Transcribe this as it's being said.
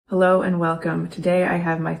Hello and welcome. Today I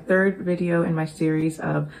have my third video in my series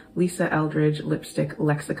of Lisa Eldridge Lipstick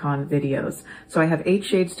Lexicon videos. So I have 8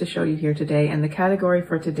 shades to show you here today, and the category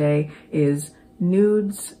for today is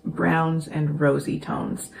nudes, browns, and rosy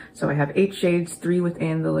tones. So I have 8 shades, 3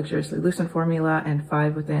 within the Luxuriously Lucent formula and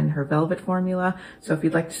 5 within her Velvet formula. So if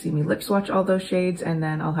you'd like to see me lip swatch all those shades, and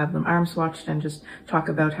then I'll have them arm swatched and just talk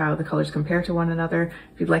about how the colors compare to one another.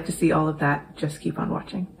 If you'd like to see all of that, just keep on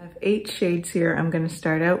watching. I have 8 shades here. I'm going to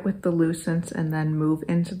start out with the Lucents and then move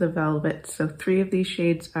into the Velvet. So 3 of these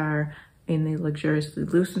shades are in the Luxuriously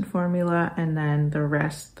Lucent formula, and then the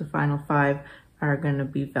rest, the final 5, are going to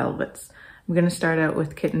be Velvets. I'm going to start out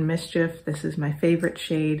with Kitten Mischief. This is my favorite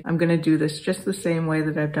shade. I'm going to do this just the same way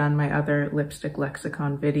that I've done my other lipstick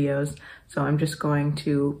lexicon videos. So I'm just going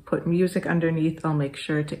to put music underneath. I'll make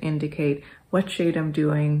sure to indicate what shade I'm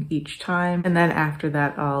doing each time. And then after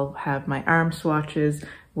that, I'll have my arm swatches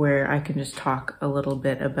where I can just talk a little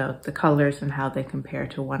bit about the colors and how they compare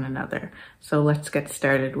to one another. So let's get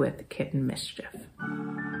started with Kitten Mischief.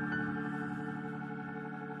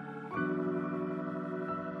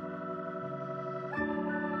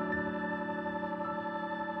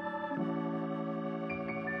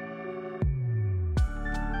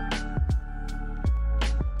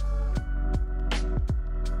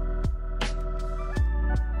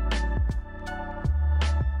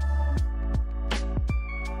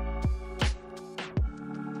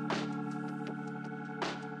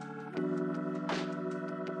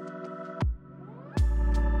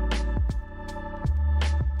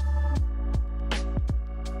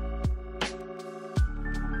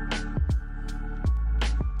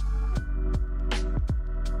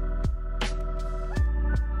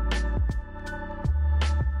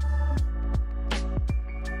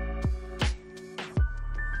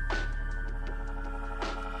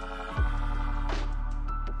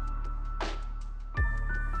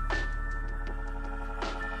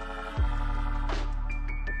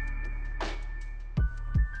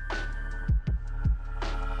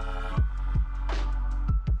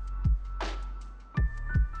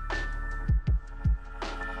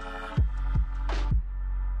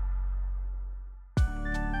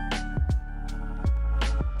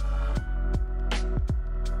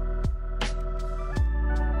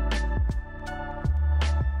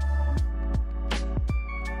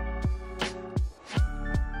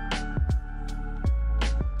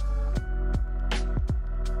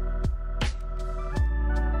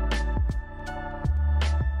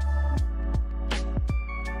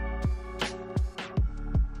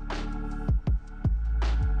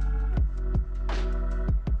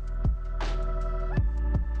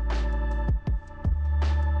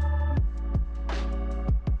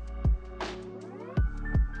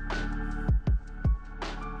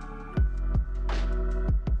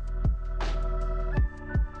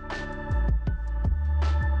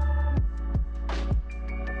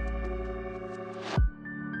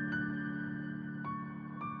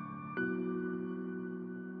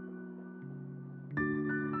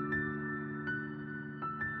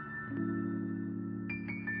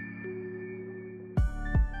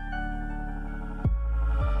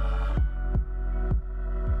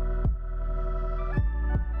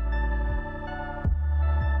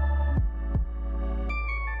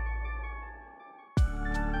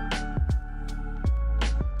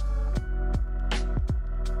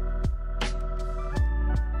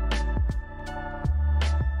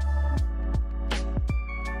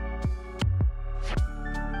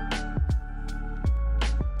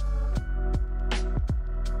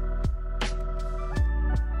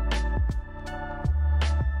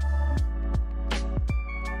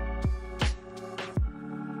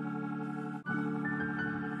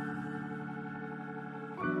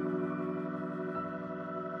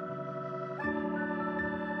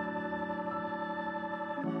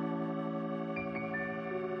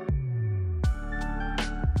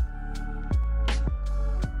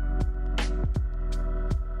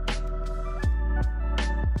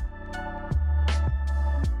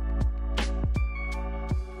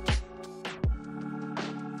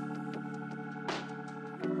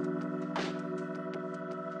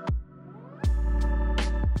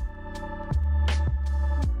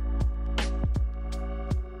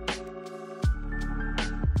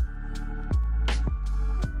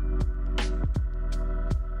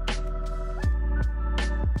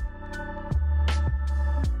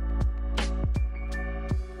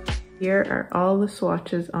 Here are all the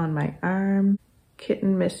swatches on my arm.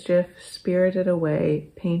 Kitten Mischief, Spirited Away,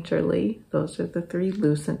 Painterly. Those are the 3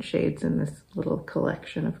 Lucent shades in this little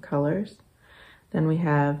collection of colors. Then we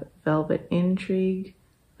have Velvet Intrigue,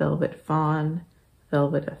 Velvet Fawn,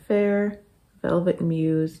 Velvet Affair, Velvet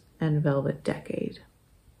Muse, and Velvet Decade.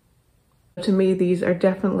 To me, these are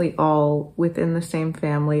definitely all within the same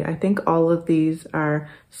family. I think all of these are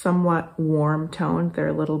somewhat warm toned. They're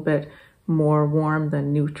a little bit more warm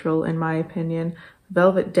than neutral in my opinion.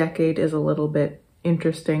 Velvet Decade is a little bit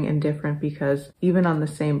interesting and different because even on the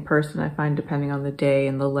same person, I find depending on the day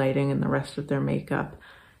and the lighting and the rest of their makeup,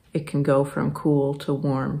 it can go from cool to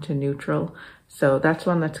warm to neutral. So that's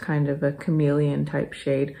one that's kind of a chameleon type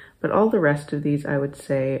shade, but all the rest of these I would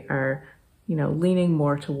say are, you know, leaning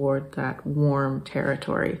more toward that warm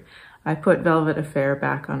territory. I put Velvet Affair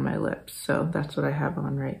back on my lips, so that's what I have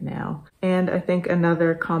on right now. And I think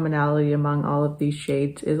another commonality among all of these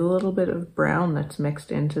shades is a little bit of brown that's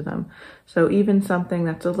mixed into them. So even something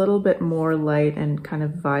that's a little bit more light and kind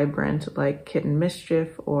of vibrant like Kitten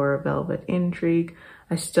Mischief or Velvet Intrigue,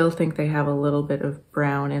 I still think they have a little bit of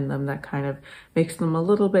brown in them that kind of makes them a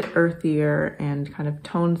little bit earthier and kind of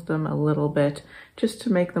tones them a little bit just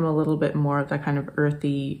to make them a little bit more of that kind of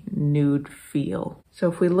earthy nude feel.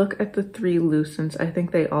 So if we look at the three lucents, I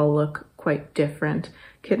think they all look quite different.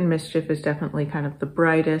 Kitten Mischief is definitely kind of the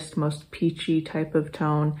brightest, most peachy type of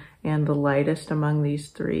tone and the lightest among these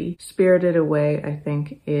three. Spirited Away, I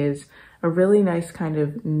think, is a really nice kind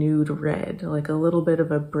of nude red, like a little bit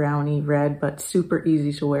of a browny red, but super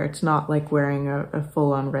easy to wear. It's not like wearing a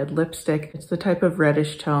full-on red lipstick. It's the type of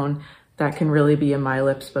reddish tone that can really be a My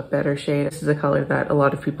Lips but better shade. This is a color that a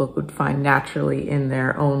lot of people would find naturally in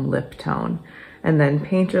their own lip tone. And then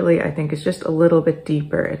Painterly, I think, is just a little bit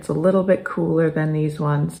deeper. It's a little bit cooler than these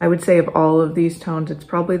ones. I would say of all of these tones, it's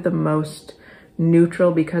probably the most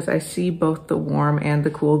neutral because I see both the warm and the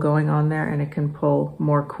cool going on there, and it can pull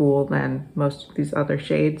more cool than most of these other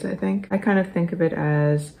shades, I think. I kind of think of it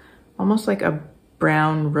as almost like a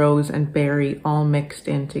brown, rose, and berry all mixed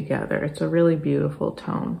in together. It's a really beautiful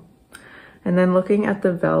tone. And then looking at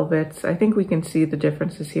the velvets, I think we can see the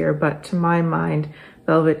differences here, but to my mind,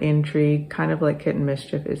 Velvet Intrigue, kind of like Kitten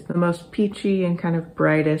Mischief, is the most peachy and kind of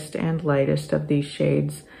brightest and lightest of these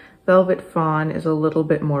shades. Velvet Fawn is a little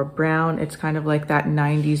bit more brown. It's kind of like that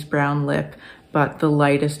 90s brown lip, but the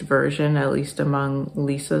lightest version, at least among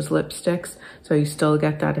Lisa's lipsticks. So you still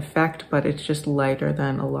get that effect, but it's just lighter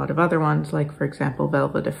than a lot of other ones, like for example,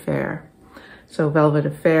 Velvet Affair. So Velvet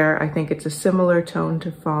Affair, I think it's a similar tone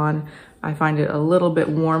to Fawn. I find it a little bit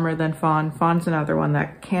warmer than Fawn. Fawn's another one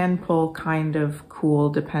that can pull kind of cool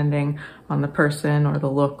depending on the person or the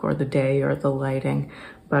look or the day or the lighting.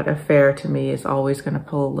 But Affair to me is always going to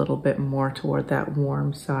pull a little bit more toward that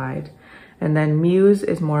warm side. And then Muse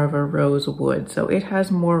is more of a rose wood, so it has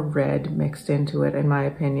more red mixed into it, in my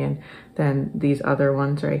opinion, than these other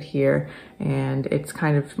ones right here. And it's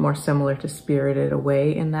kind of more similar to Spirited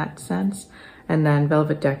Away in that sense. And then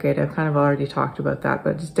Velvet Decade, I've kind of already talked about that,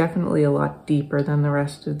 but it's definitely a lot deeper than the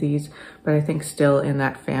rest of these, but I think still in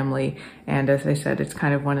that family. And as I said, it's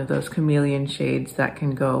kind of one of those chameleon shades that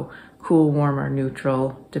can go cool, warm, or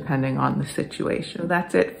neutral, depending on the situation. So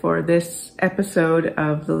that's it for this episode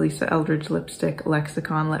of the Lisa Eldridge Lipstick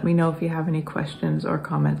Lexicon. Let me know if you have any questions or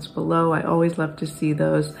comments below. I always love to see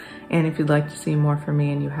those. And if you'd like to see more from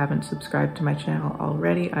me and you haven't subscribed to my channel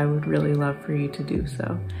already, I would really love for you to do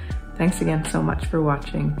so. Thanks again so much for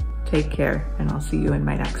watching. Take care, and I'll see you in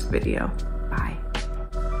my next video.